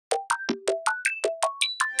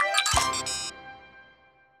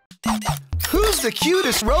Who's the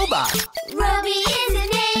cutest robot? Robi is his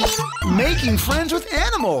name. Making friends with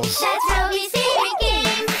animals. That's Robi's favorite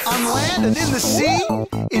game. On land and in the sea,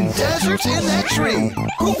 in deserts, in that tree.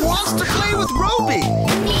 Who wants to play with Robi?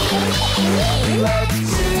 Me. Let's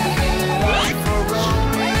give it up for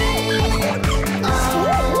Robi. Robi and Robi.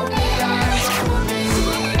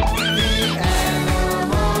 The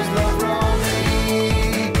animals love Robi.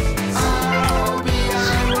 Robi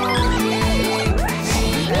and Robi.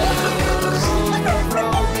 The animals love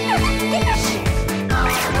Robi.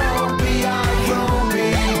 Robi and Robi.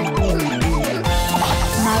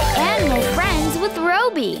 My animal friends with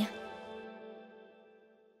Robi.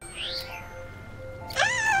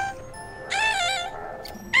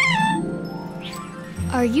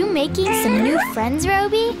 Are you making some new friends,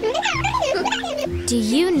 Robi? Do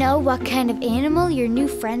you know what kind of animal your new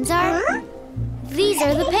friends are? These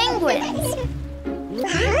are the penguins.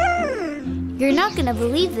 You're not gonna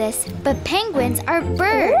believe this, but penguins are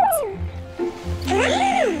birds.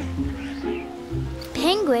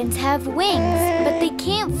 Penguins have wings, but they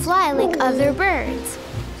can't fly like other birds.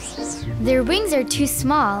 Their wings are too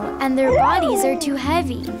small and their bodies are too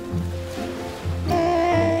heavy.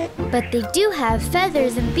 But they do have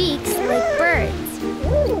feathers and beaks like birds.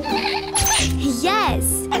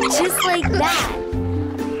 Yes, just like that.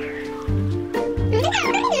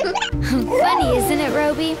 Funny, isn't it,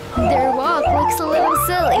 Robi? Their walk looks a little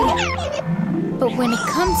silly. But when it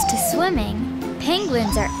comes to swimming,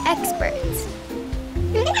 penguins are experts.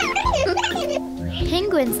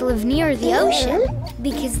 Penguins live near the ocean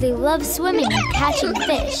because they love swimming and catching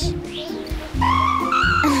fish.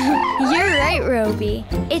 You're right, Robi.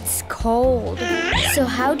 It's cold. So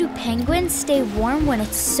how do penguins stay warm when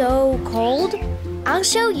it's so cold? I'll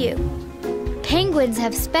show you. Penguins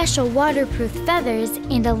have special waterproof feathers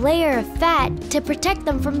and a layer of fat to protect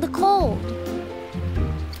them from the cold.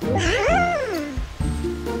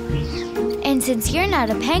 And since you're not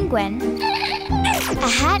a penguin, a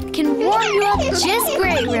hat can warm you up just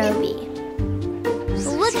great, Robi.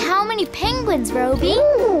 Look how many penguins, Robi.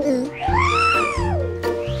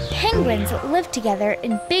 Penguins live together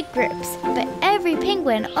in big groups, but every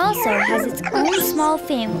penguin also has its own small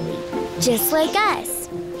family, just like us.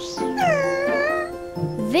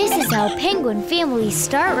 This is how penguin families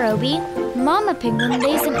start, Robi. Mama penguin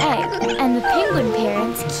lays an egg, and the penguin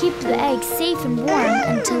parents keep the egg safe and warm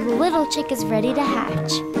until the little chick is ready to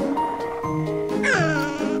hatch.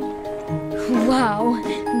 Wow,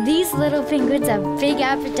 these little penguins have big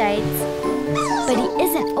appetites. But he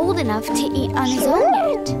isn't old enough to eat on his own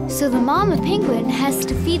yet. So the mama penguin has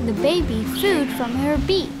to feed the baby food from her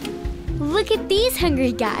beak. Look at these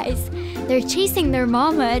hungry guys. They're chasing their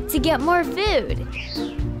mama to get more food.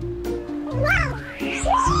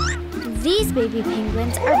 These baby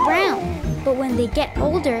penguins are brown, but when they get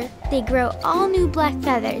older, they grow all new black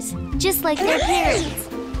feathers, just like their parents.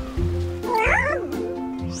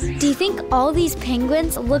 Do you think all these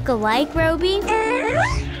penguins look alike, Robi?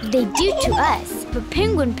 They do to us, but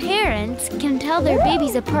penguin parents can tell their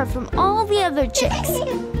babies apart from all the other chicks.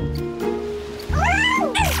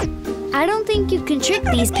 I don't think you can trick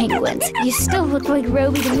these penguins. You still look like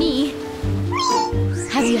Robi to me.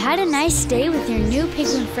 Have you had a nice day with your new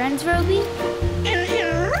penguin friends, Robi?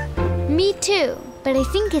 Me too, but I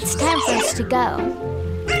think it's time for us to go.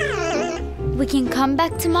 We can come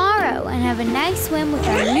back tomorrow and have a nice swim with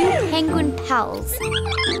our new penguin pals.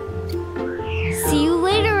 See you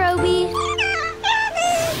later, Robi.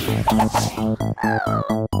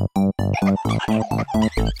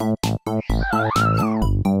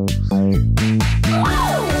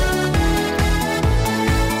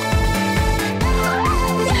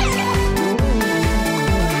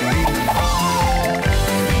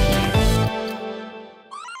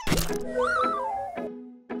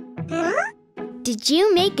 Did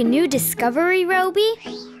you make a new discovery, Robi?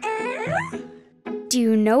 Do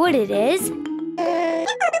you know what it is?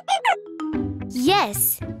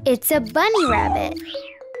 Yes, it's a bunny rabbit.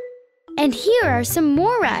 And here are some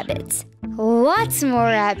more rabbits. Lots more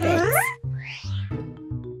rabbits.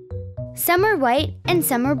 Some are white and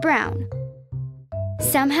some are brown.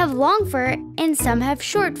 Some have long fur and some have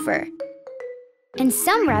short fur. And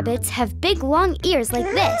some rabbits have big long ears like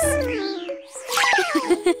this.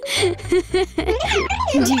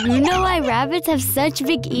 Do you know why rabbits have such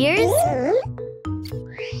big ears?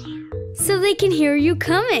 So they can hear you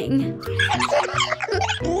coming.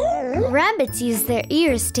 Rabbits use their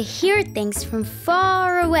ears to hear things from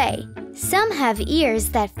far away. Some have ears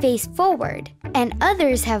that face forward, and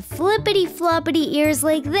others have flippity-floppity ears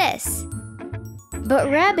like this.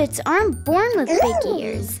 But rabbits aren't born with big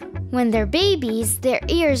ears. When they're babies, their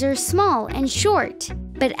ears are small and short.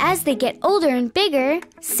 But as they get older and bigger,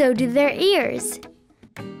 so do their ears.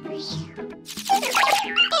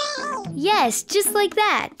 Yes, just like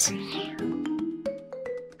that.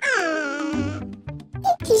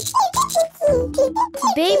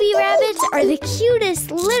 Baby rabbits are the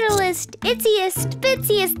cutest, littlest, itziest,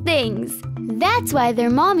 bitsiest things. That's why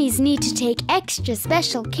their mommies need to take extra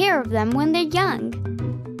special care of them when they're young.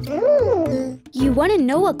 You want to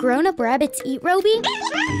know what grown-up rabbits eat, Robi?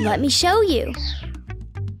 Let me show you.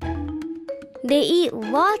 They eat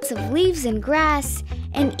lots of leaves and grass,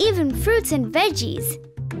 and even fruits and veggies.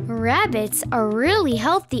 Rabbits are really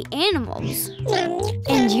healthy animals.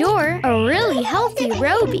 And you're a really healthy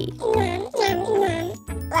Robi.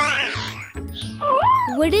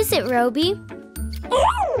 What is it, Robi?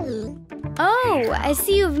 Oh, I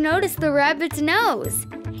see you've noticed the rabbit's nose.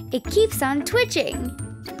 It keeps on twitching.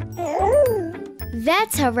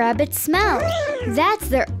 That's how rabbits smell. That's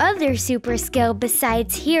their other super skill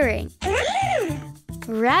besides hearing.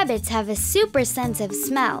 Rabbits have a super sense of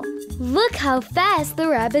smell. Look how fast the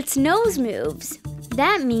rabbit's nose moves.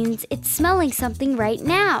 That means it's smelling something right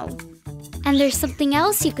now. And there's something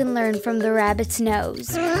else you can learn from the rabbit's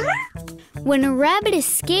nose. When a rabbit is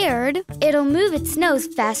scared, it'll move its nose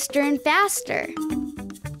faster and faster.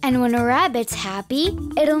 And when a rabbit's happy,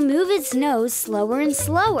 it'll move its nose slower and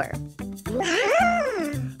slower.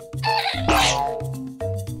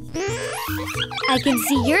 I can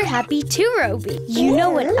see you're happy too, Robi. You know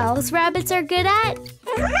what else rabbits are good at?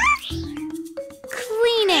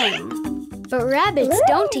 Cleaning. But rabbits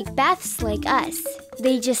don't take baths like us.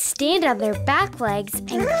 They just stand on their back legs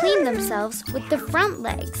and clean themselves with their front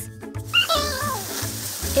legs.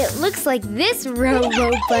 It looks like this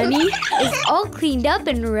Robo Bunny is all cleaned up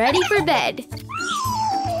and ready for bed.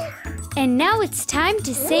 And now it's time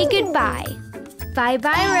to say goodbye.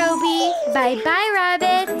 Bye-bye, Robi. Bye-bye,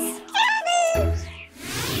 rabbits.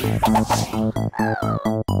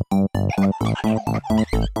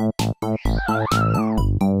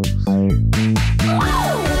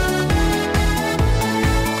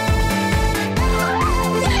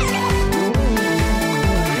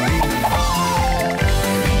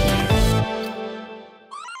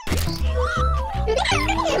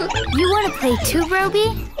 You want to play too, Robi?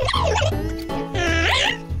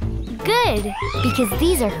 Good, because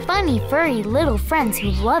these are funny, furry little friends who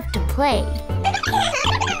love to play.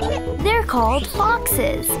 They're called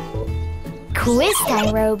foxes. Quiz time,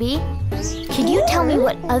 Robi. Could you tell me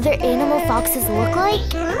what other animal foxes look like?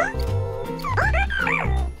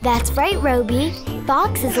 That's right, Robi.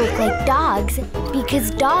 Foxes look like dogs because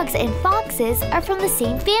dogs and foxes are from the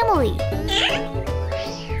same family.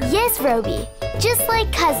 Yes, Robi, just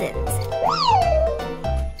like cousins.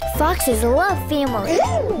 Foxes love family.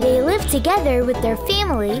 They live together with their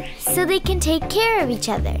family so they can take care of each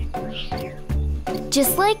other.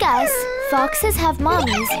 Just like us, foxes have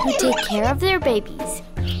mommies who take care of their babies.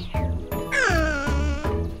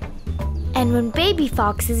 And when baby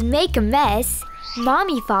foxes make a mess,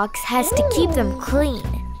 mommy fox has to keep them clean.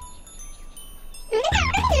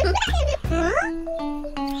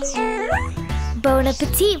 Bon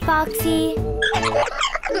appetit, Foxy!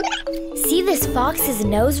 See this fox's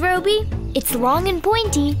nose, Robi? It's long and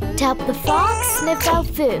pointy to help the fox sniff out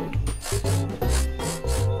food.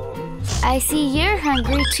 I see you're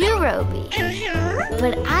hungry too, Robi.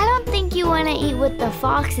 But I don't think you want to eat what the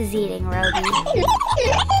fox is eating, Robi.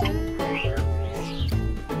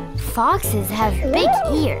 Foxes have big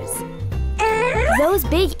ears. Those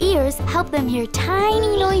big ears help them hear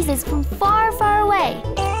tiny noises from far, far away.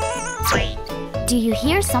 Do you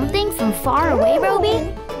hear something from far away,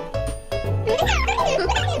 Robi?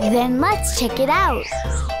 Then let's check it out.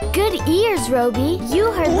 Good ears, Robi.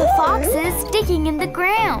 You heard the foxes digging in the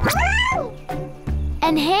ground.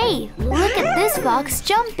 And hey, look at this fox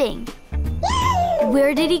jumping.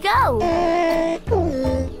 Where did he go?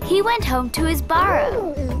 He went home to his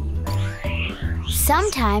burrow.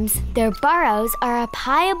 Sometimes their burrows are up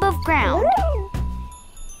high above ground.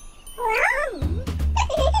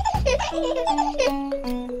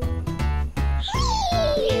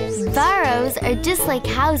 Burrows are just like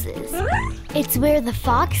houses. It's where the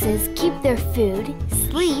foxes keep their food,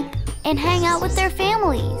 sleep, and hang out with their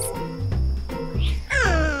families.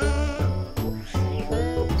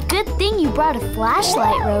 Good thing you brought a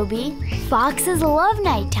flashlight, Robi. Foxes love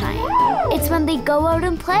nighttime. It's when they go out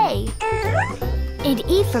and play and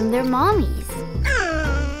eat from their mommies.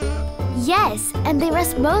 Yes, and they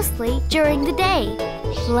rest mostly during the day.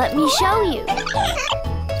 Let me show you.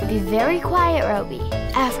 Be very quiet, Robi.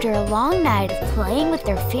 After a long night of playing with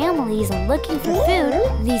their families and looking for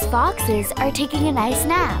food, these foxes are taking a nice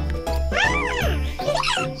nap.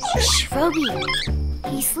 Shh, Robi.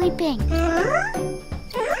 He's sleeping.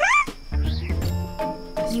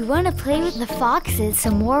 You want to play with the foxes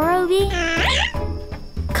some more, Robi?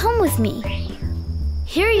 Come with me.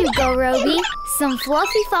 Here you go, Robi. Some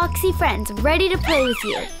fluffy foxy friends ready to play with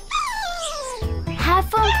you. Have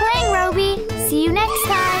fun playing, Robi. See you next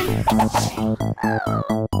time.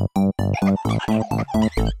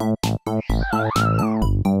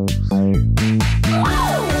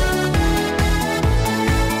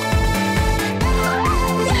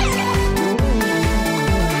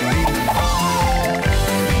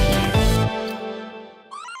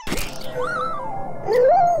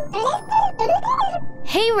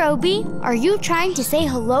 Hey, Robi, are you trying to say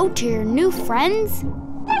hello to your new friends?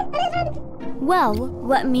 Well,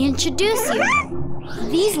 let me introduce you.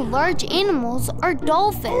 These large animals are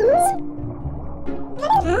dolphins.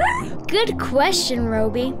 Good question,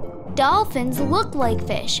 Robi. Dolphins look like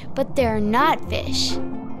fish, but they're not fish.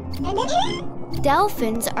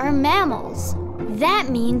 Dolphins are mammals. That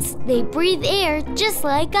means they breathe air just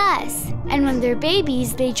like us. And when they're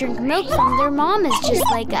babies, they drink milk from their mamas just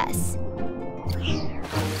like us.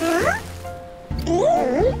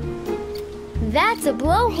 That's a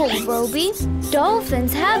blowhole, Robi.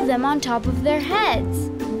 Dolphins have them on top of their heads.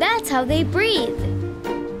 That's how they breathe.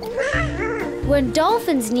 When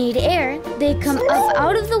dolphins need air, they come up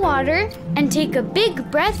out of the water and take a big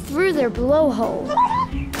breath through their blowhole.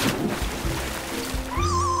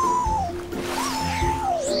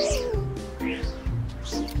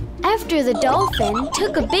 After the dolphin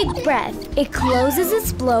took a big breath, it closes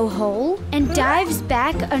its blowhole and dives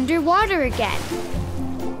back underwater again.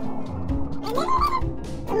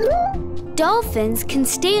 Dolphins can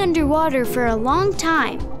stay underwater for a long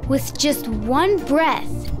time with just one breath.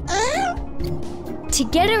 To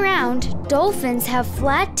get around, dolphins have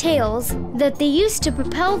flat tails that they use to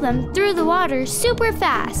propel them through the water super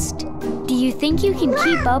fast. Do you think you can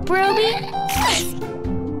keep up, Robi?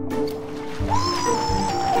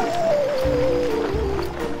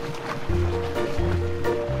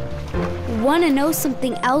 Want to know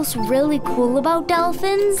something else really cool about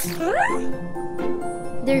dolphins?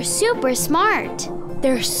 They're super smart.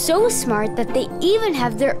 They're so smart that they even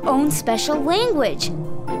have their own special language.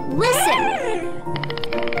 Listen!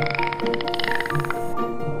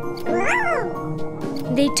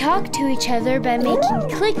 They talk to each other by making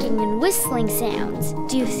clicking and whistling sounds.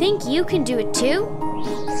 Do you think you can do it too?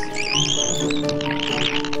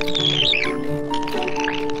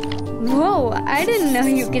 Whoa, I didn't know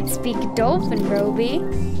you could speak dolphin, Robi.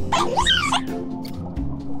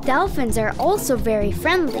 Dolphins are also very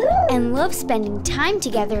friendly and love spending time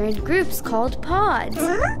together in groups called pods.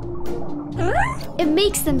 It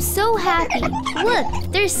makes them so happy.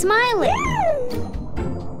 Look, they're smiling.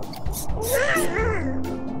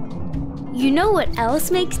 You know what else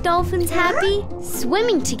makes dolphins happy?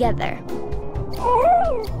 Swimming together.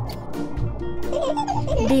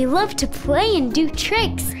 They love to play and do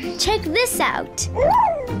tricks. Check this out.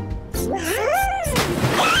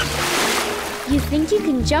 You think you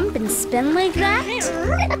can jump and spin like that?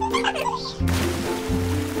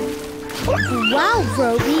 Wow,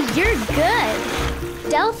 Robi, you're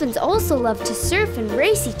good. Dolphins also love to surf and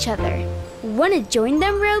race each other. Want to join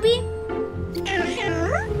them, Robi?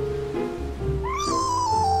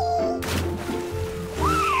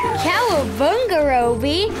 Cowabunga,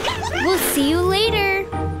 Robi. We'll see you later.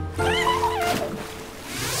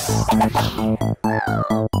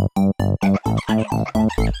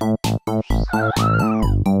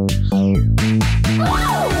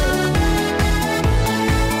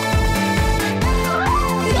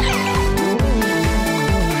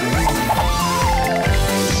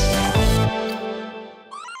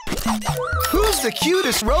 Who's the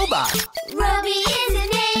cutest robot? Robi is his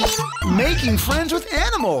name. Making friends with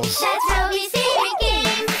animals. That's Robi's favorite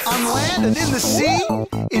game. On land and in the sea,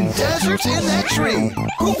 in deserts in that tree.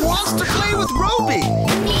 Who wants to play with Robi?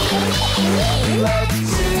 Let's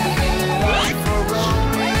sing it for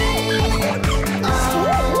Robi.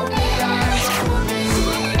 Oh, yes, Robi.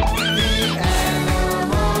 The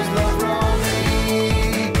animals love Robi.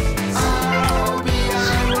 Oh, yes,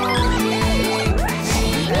 Robi.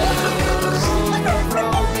 The animals love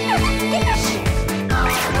Robi.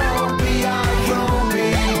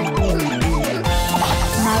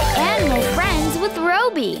 My animal friends with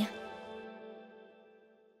Robi.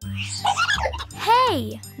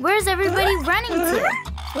 Hey, where's everybody running to?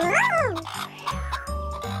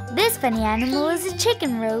 This funny animal is a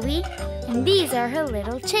chicken, Robi, and these are her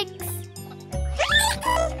little chicks.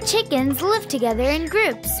 Chickens live together in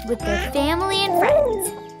groups with their family and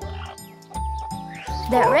friends.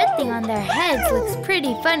 That red thing on their heads looks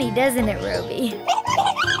pretty funny, doesn't it, Robi?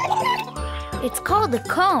 It's called a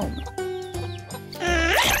comb.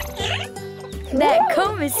 That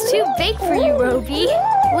comb is too big for you, Robi.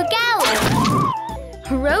 Look out!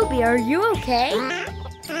 Robi, are you okay?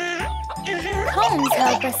 Combs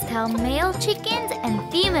help us tell male chickens and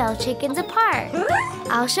female chickens apart.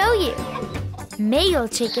 I'll show you. Male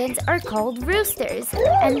chickens are called roosters,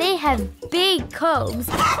 and they have big combs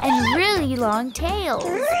and really long tails.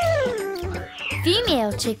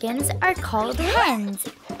 Female chickens are called hens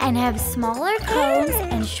and have smaller combs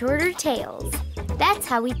and shorter tails. That's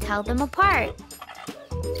how we tell them apart.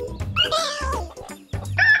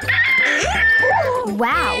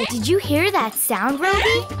 Wow, did you hear that sound,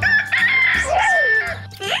 Robi?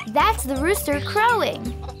 That's the rooster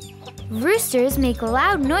crowing. Roosters make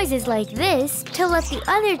loud noises like this to let the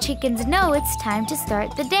other chickens know it's time to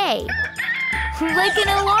start the day. Like an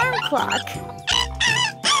alarm clock.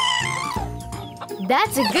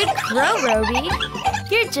 That's a good crow, Robi.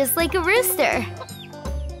 You're just like a rooster.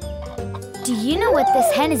 Do you know what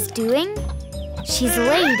this hen is doing? She's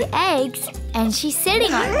laid eggs and she's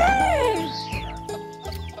sitting on them.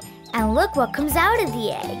 And look what comes out of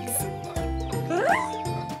the eggs.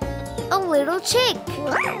 A little chick.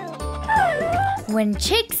 When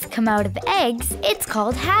chicks come out of eggs, it's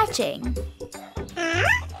called hatching.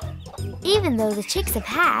 Even though the chicks have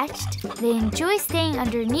hatched, they enjoy staying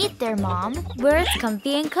underneath their mom where it's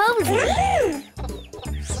comfy and cozy.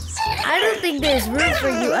 I don't think there's room for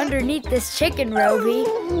you underneath this chicken, Robi.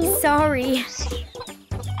 Sorry.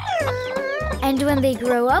 And when they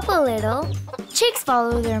grow up a little, chicks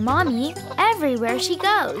follow their mommy everywhere she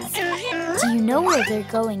goes. Do you know where they're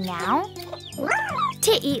going now?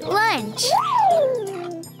 To eat lunch.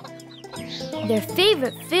 Their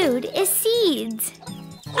favorite food is seeds.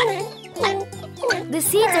 The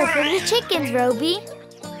seeds are for the chickens, Robi.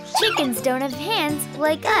 Chickens don't have hands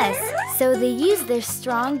like us, so they use their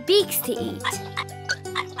strong beaks to eat.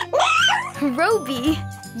 Robi,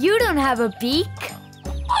 you don't have a beak.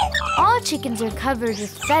 All chickens are covered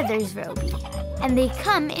with feathers, Robi, and they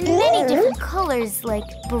come in many different colors like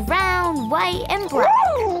brown, white, and black.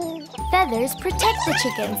 Feathers protect the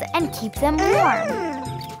chickens and keep them warm.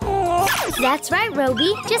 That's right,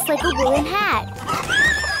 Robi, just like a woolen hat.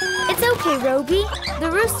 It's okay, Robi.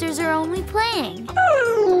 The roosters are only playing.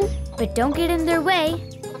 But don't get in their way.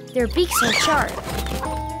 Their beaks are sharp.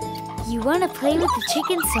 You want to play with the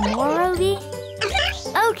chickens some more, Robi?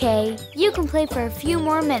 Okay, you can play for a few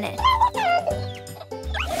more minutes.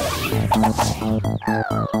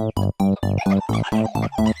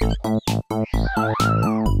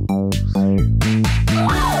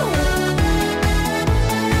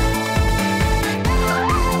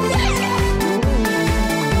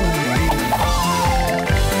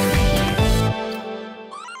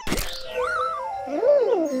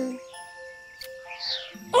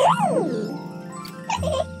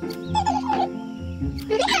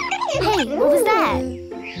 Hey, what was that?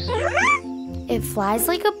 It flies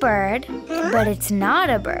like a bird, but it's not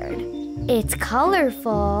a bird. It's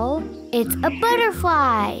colorful. It's a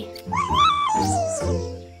butterfly.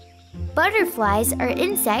 Butterflies are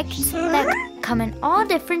insects that come in all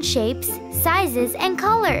different shapes, sizes, and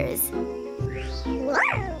colors.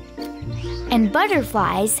 And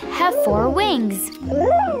butterflies have 4 wings.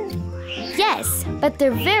 Yes, but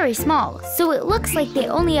they're very small, so it looks like they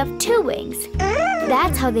only have 2 wings.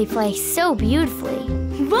 That's how they fly so beautifully.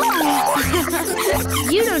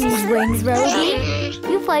 You don't need wings, Robi.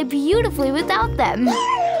 You fly beautifully without them.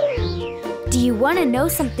 Do you want to know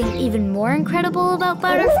something even more incredible about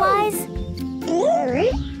butterflies?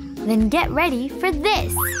 Then get ready for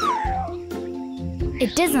this.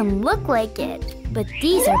 It doesn't look like it, but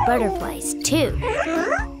these are butterflies too.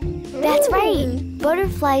 That's right.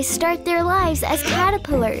 Butterflies start their lives as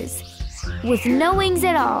caterpillars, with no wings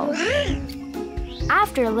at all.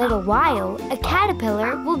 After a little while, a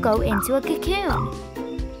caterpillar will go into a cocoon.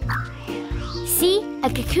 See, a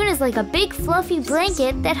cocoon is like a big fluffy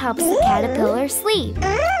blanket that helps the caterpillar sleep.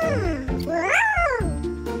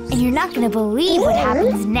 And you're not going to believe what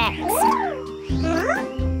happens next.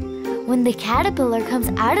 When the caterpillar comes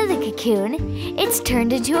out of the cocoon, it's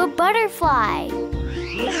turned into a butterfly.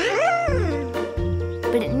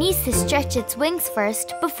 But it needs to stretch its wings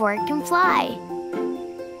first before it can fly.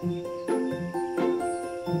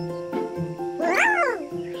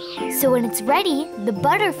 So when it's ready, the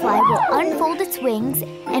butterfly will unfold its wings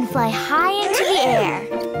and fly high into the air.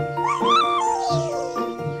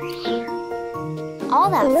 All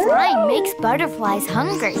that flying makes butterflies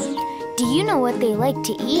hungry. Do you know what they like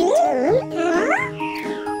to eat?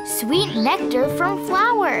 Sweet nectar from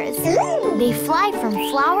flowers. They fly from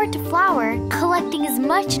flower to flower, collecting as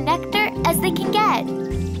much nectar as they can get.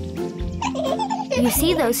 You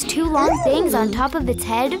see those two long things on top of its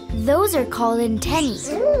head? Those are called antennae.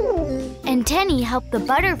 Antennae help the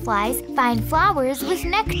butterflies find flowers with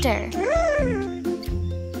nectar.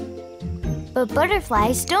 But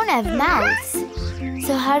butterflies don't have mouths.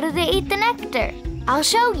 So how do they eat the nectar? I'll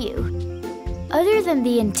show you. Other than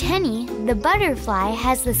the antennae, the butterfly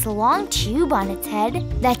has this long tube on its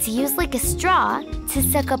head that's used like a straw to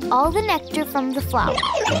suck up all the nectar from the flower.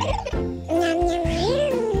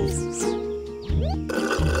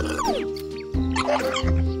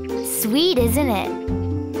 Sweet, isn't it?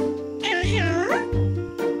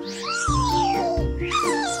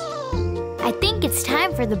 I think it's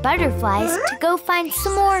time for the butterflies to go find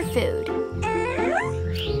some more food.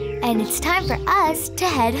 And it's time for us to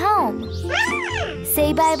head home.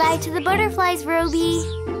 Say bye-bye to the butterflies, Robi.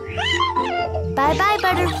 Bye-bye,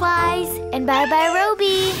 butterflies. And bye-bye,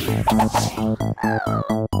 Robi.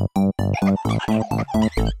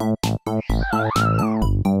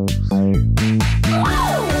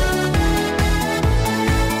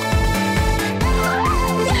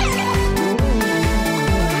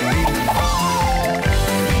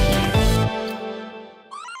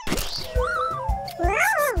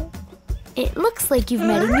 It looks like you've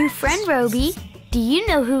met a new friend, Robi. Do you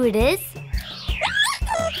know who it is?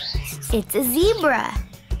 It's a zebra.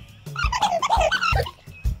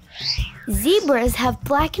 Zebras have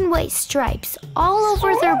black and white stripes all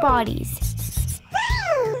over their bodies.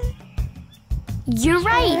 You're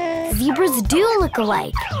right. Zebras do look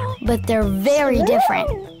alike, but they're very different.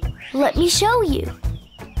 Let me show you.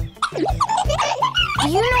 Do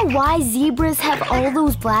you know why zebras have all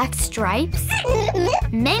those black stripes?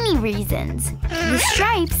 Many reasons. The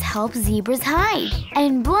stripes help zebras hide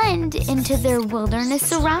and blend into their wilderness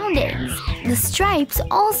surroundings. The stripes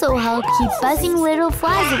also help keep buzzing little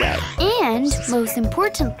flies away. And, most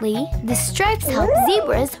importantly, the stripes help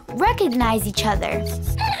zebras recognize each other.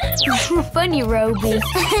 Funny, Robi.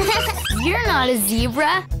 You're not a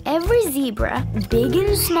zebra. Every zebra, big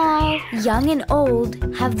and small, young and old,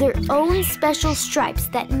 have their own special stripes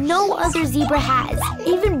that no other zebra has.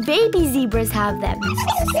 Even baby zebras have them.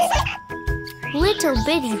 Little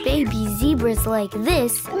bitty baby zebras like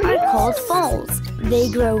this are called foals. They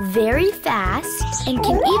grow very fast and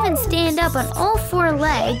can even stand up on all four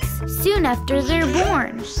legs soon after they're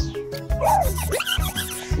born.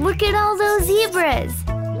 Look at all those zebras!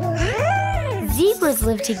 Zebras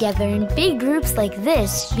live together in big groups like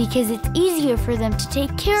this because it's easier for them to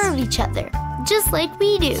take care of each other, just like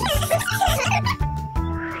we do.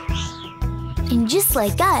 And just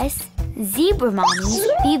like us, zebra mommies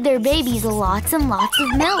feed their babies lots and lots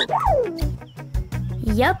of milk.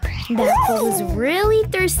 Yup, that foal is really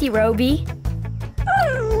thirsty, Robi.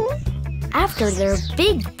 After their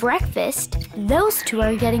big breakfast, those two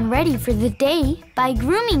are getting ready for the day by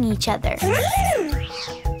grooming each other.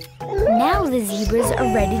 Now the zebras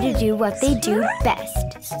are ready to do what they do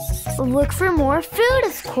best. Look for more food,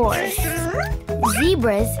 of course.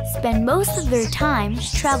 Zebras spend most of their time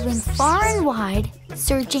traveling far and wide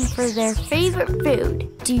searching for their favorite food.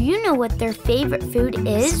 Do you know what their favorite food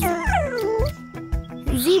is?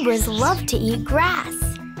 Zebras love to eat grass.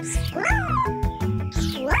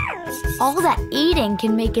 All that eating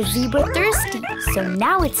can make a zebra thirsty, so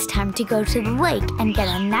now it's time to go to the lake and get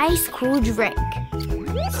a nice cool drink.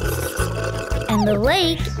 And the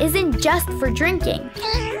lake isn't just for drinking.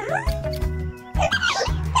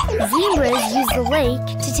 Zebras use the lake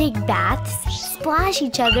to take baths, splash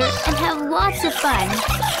each other, and have lots of fun.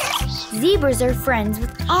 Zebras are friends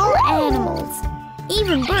with all animals,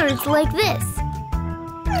 even birds like this.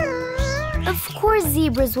 Of course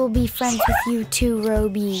zebras will be friends with you too,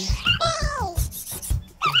 Robi.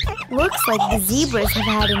 Looks like the zebras have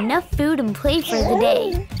had enough food and play for the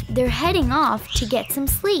day. They're heading off to get some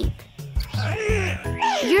sleep.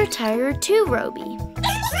 You're tired too, Robi.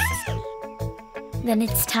 Then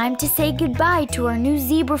it's time to say goodbye to our new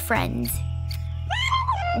zebra friends.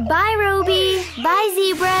 Bye, Robi. Bye,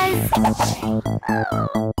 zebras.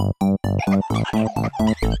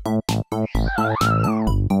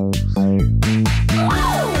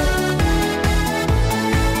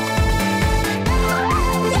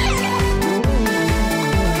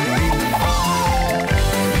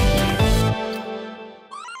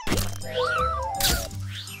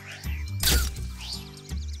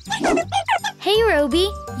 Hey, Robi,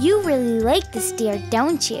 you really like this deer,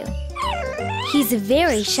 don't you? He's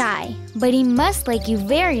very shy, but he must like you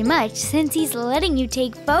very much since he's letting you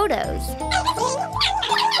take photos.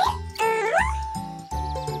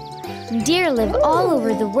 Deer live all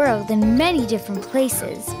over the world in many different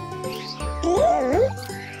places.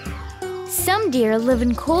 Some deer live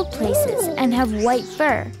in cold places and have white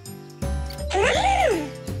fur.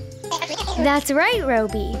 That's right,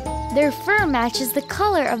 Robi. Their fur matches the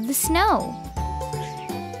color of the snow.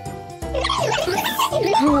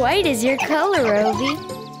 White is your color, Robi.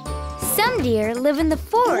 Some deer live in the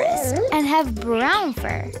forest and have brown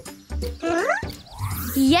fur.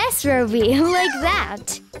 Yes, Robi, like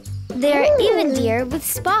that. There are even deer with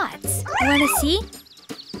spots. Want to see?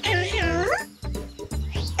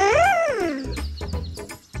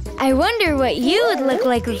 I wonder what you would look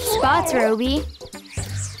like with spots, Robi.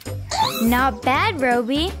 Not bad,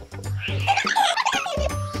 Robi.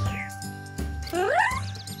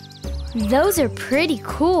 Those are pretty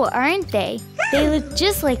cool, aren't they? They look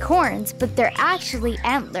just like horns, but they're actually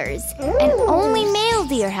antlers, and only male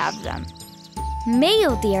deer have them.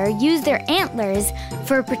 Male deer use their antlers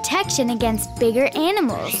for protection against bigger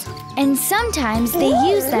animals, and sometimes they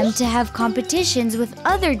use them to have competitions with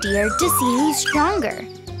other deer to see who's stronger.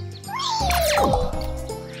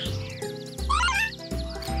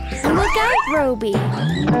 Look out, Robi!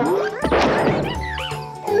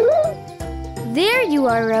 There you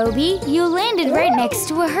are, Robi. You landed right next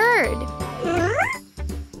to a herd.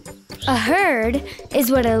 A herd is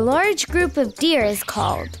what a large group of deer is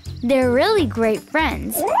called. They're really great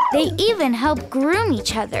friends. They even help groom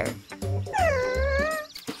each other.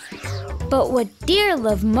 But what deer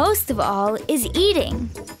love most of all is eating.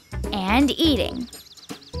 And eating.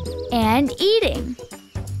 And eating.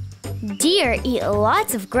 Deer eat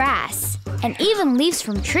lots of grass and even leaves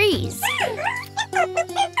from trees.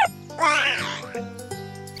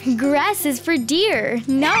 Grass is for deer,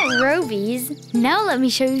 not Robis. Now let me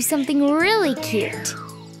show you something really cute.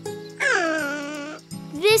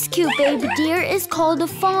 This cute baby deer is called a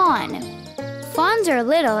fawn. Fawns are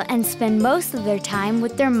little and spend most of their time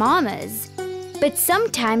with their mamas. But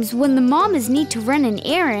sometimes when the mamas need to run an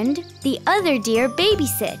errand, the other deer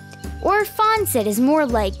babysit. Or fawn sit is more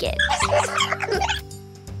like it.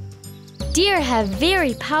 Deer have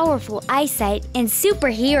very powerful eyesight and super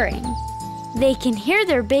hearing. They can hear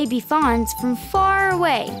their baby fawns from far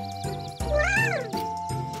away.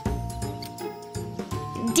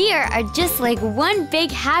 Deer are just like one big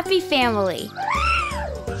happy family.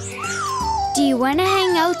 Do you want to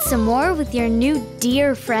hang out some more with your new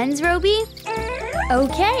deer friends, Robi?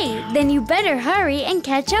 Okay, then you better hurry and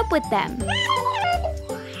catch up with them.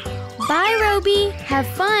 Bye, Robi. Have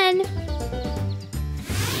fun.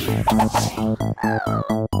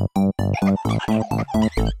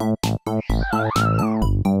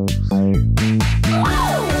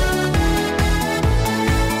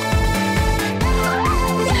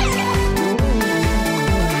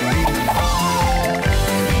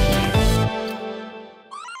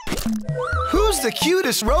 Who's the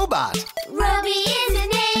cutest robot? Robi is his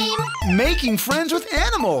name. Making friends with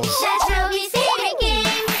animals. That's Robi's favorite game.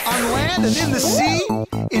 On land and in the sea,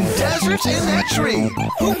 in deserts in that tree.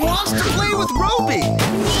 Who wants to play with Robi?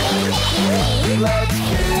 Let's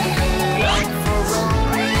get for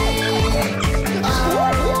Robi.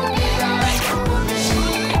 Robi, the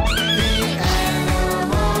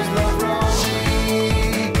animals love Robi.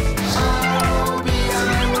 Robi,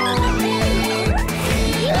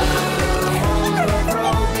 the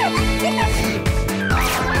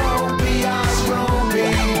animals love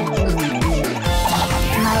Robi.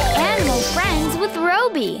 My animal friends with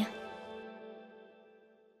Robi.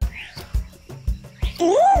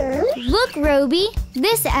 Look, Robi,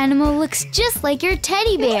 this animal looks just like your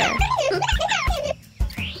teddy bear.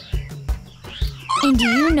 And do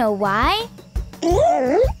you know why?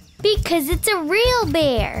 Because it's a real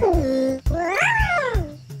bear.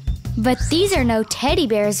 But these are no teddy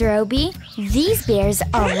bears, Robi. These bears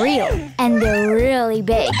are real, and they're really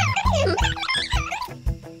big.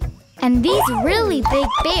 And these really big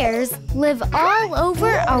bears live all over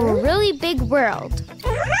our really big world.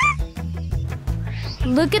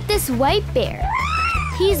 Look at this white bear.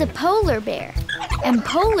 He's a polar bear, and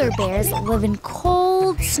polar bears live in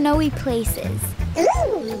cold, snowy places.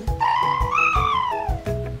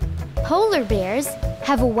 Polar bears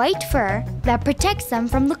have a white fur that protects them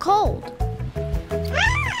from the cold.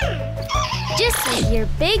 Just like your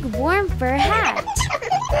big warm fur hat.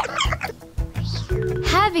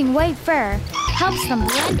 Having white fur helps them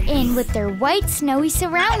blend in with their white snowy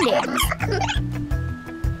surroundings.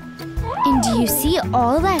 And do you see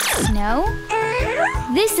all that snow?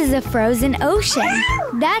 This is a frozen ocean.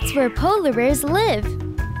 That's where polar bears live.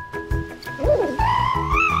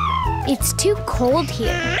 It's too cold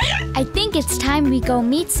here. I think it's time we go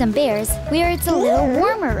meet some bears where it's a little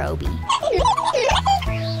warmer, Robi.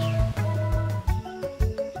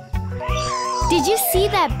 Did you see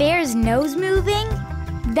that bear's nose moving?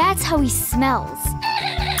 That's how he smells.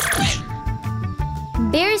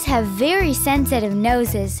 Bears have very sensitive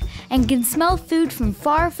noses, and can smell food from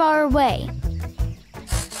far, far away.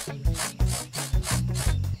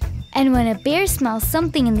 And when a bear smells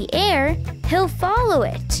something in the air, he'll follow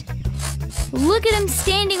it. Look at him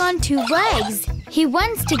standing on 2 legs. He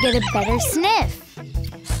wants to get a better sniff.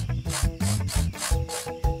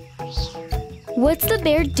 What's the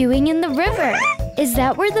bear doing in the river? Is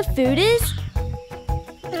that where the food is?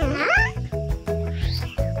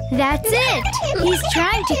 That's it! He's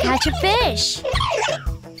trying to catch a fish.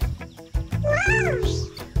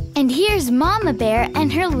 And here's Mama Bear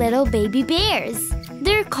and her little baby bears.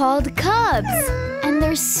 They're called cubs, and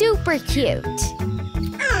they're super cute.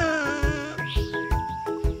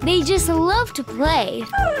 They just love to play.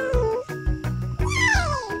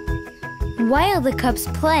 While the cubs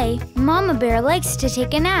play, Mama Bear likes to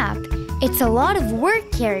take a nap. It's a lot of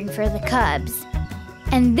work caring for the cubs.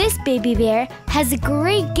 And this baby bear has a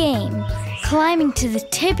great game, climbing to the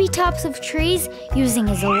tippy tops of trees using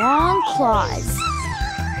his long claws.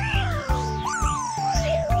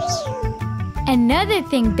 Another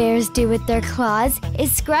thing bears do with their claws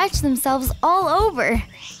is scratch themselves all over,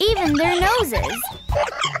 even their noses.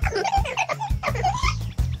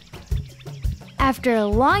 After a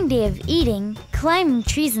long day of eating, climbing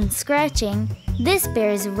trees and scratching, this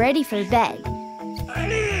bear is ready for bed.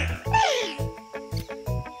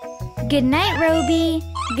 Good night, Robi.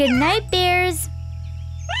 Good night, bears.